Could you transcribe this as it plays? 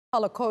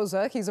Talha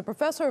Köse, he's a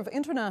professor of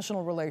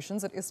international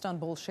relations at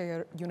Istanbul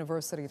Şehir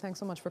University. Thanks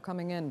so much for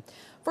coming in.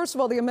 First of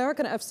all, the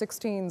American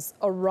F-16s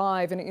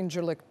arrive in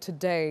Incirlik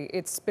today.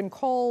 It's been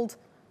called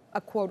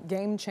a, quote,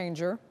 game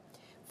changer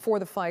for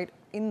the fight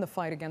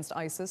against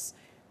ISIS.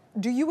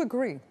 Do you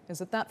agree?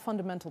 Is it that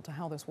fundamental to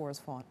how this war is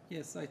fought?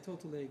 Yes, I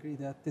totally agree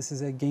that this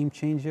is a game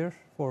changer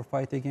for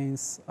fight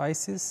against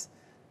ISIS.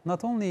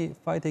 Not only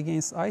fight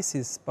against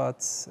ISIS, but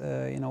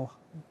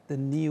the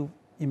new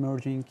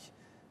emerging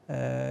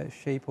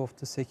shape of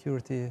the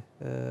security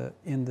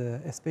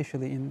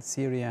especially in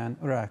Syria and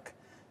Iraq.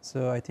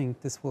 So I think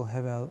this will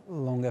have a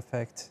long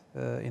effect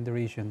in the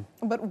region.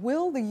 But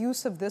will the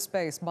use of this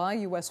base by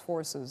U.S.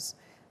 forces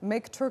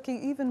make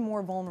Turkey even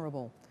more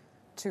vulnerable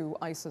to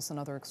ISIS and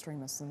other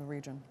extremists in the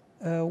region?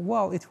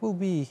 Well, it will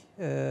be,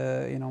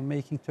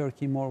 making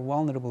Turkey more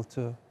vulnerable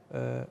to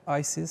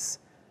ISIS.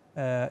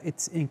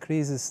 It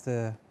increases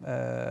the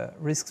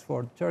risks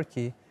for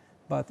Turkey.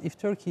 But if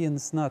Turkey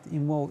is not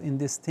involved in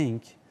this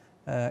thing,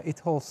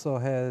 it also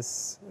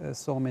has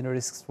so many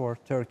risks for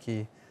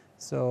Turkey.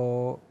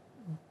 So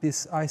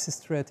this ISIS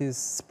threat is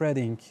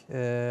spreading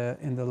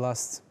in the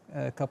last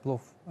couple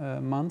of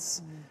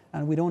months,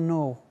 and we don't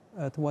know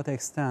to what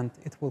extent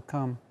it will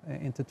come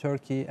into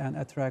Turkey and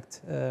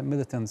attract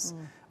militants.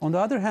 On the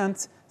other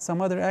hand,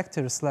 some other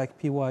actors like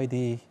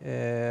PYD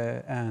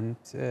and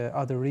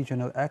other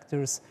regional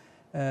actors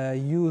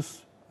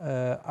use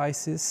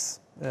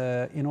ISIS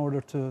in order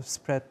to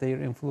spread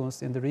their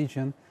influence in the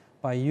region.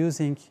 By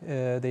using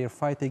their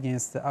fight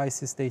against the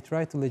ISIS, they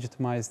try to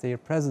legitimize their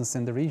presence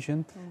in the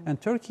region.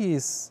 And Turkey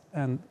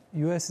and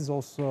US is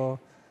also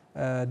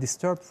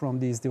disturbed from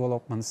these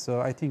developments. So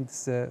I think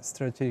it's a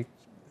strategic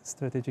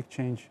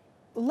change.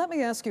 Let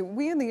me ask you,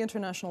 we in the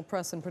international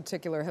press in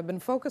particular have been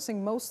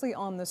focusing mostly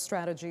on this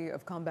strategy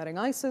of combating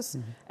ISIS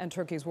and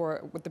Turkey's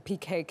war with the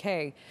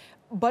PKK.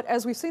 But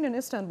as we've seen in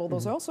Istanbul,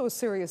 there's also a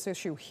serious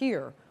issue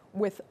here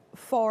with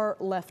far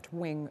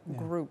left-wing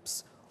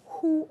groups.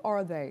 Who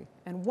are they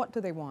and what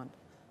do they want?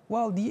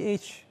 Well,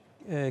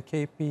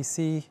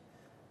 DHKP-C,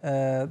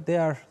 they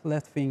are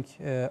left-wing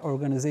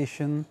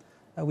organization.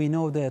 We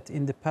know that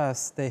in the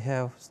past they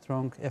have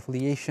strong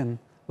affiliation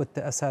with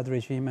the Assad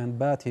regime and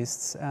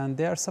Baathists, and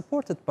they are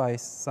supported by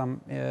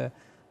some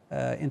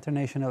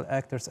international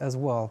actors as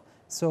well.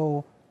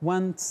 So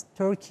once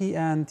Turkey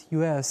and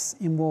US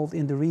involved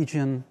in the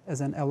region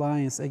as an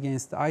alliance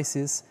against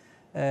ISIS,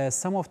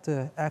 some of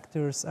the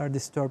actors are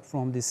disturbed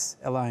from this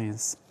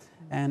alliance.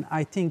 And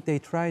I think they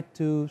tried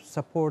to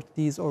support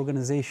these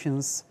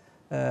organizations,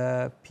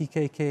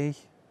 PKK,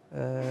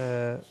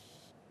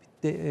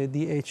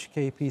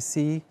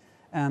 DHKP-C,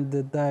 and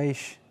the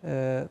DAESH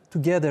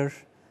together,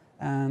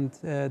 and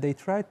they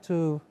tried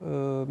to,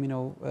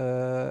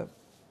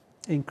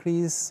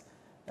 increase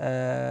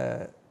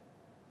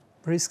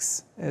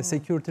risks,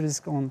 security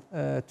risk on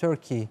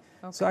Turkey.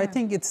 Okay. So I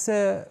think it's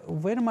a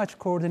very much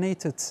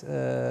coordinated,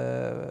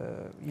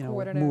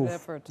 move.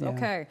 effort. Yeah.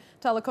 Okay,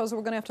 Talha Köse, we're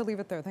going to have to leave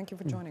it there. Thank you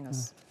for joining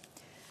us.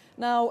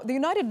 Now, the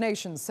United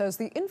Nations says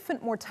the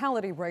infant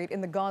mortality rate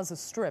in the Gaza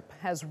Strip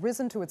has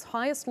risen to its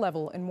highest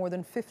level in more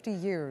than 50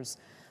 years.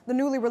 The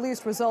newly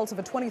released results of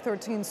a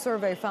 2013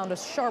 survey found a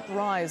sharp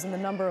rise in the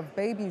number of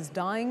babies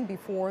dying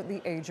before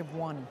the age of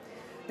 1.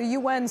 The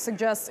UN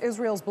suggests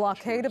Israel's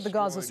blockade of the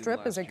Gaza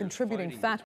Strip is a contributing factor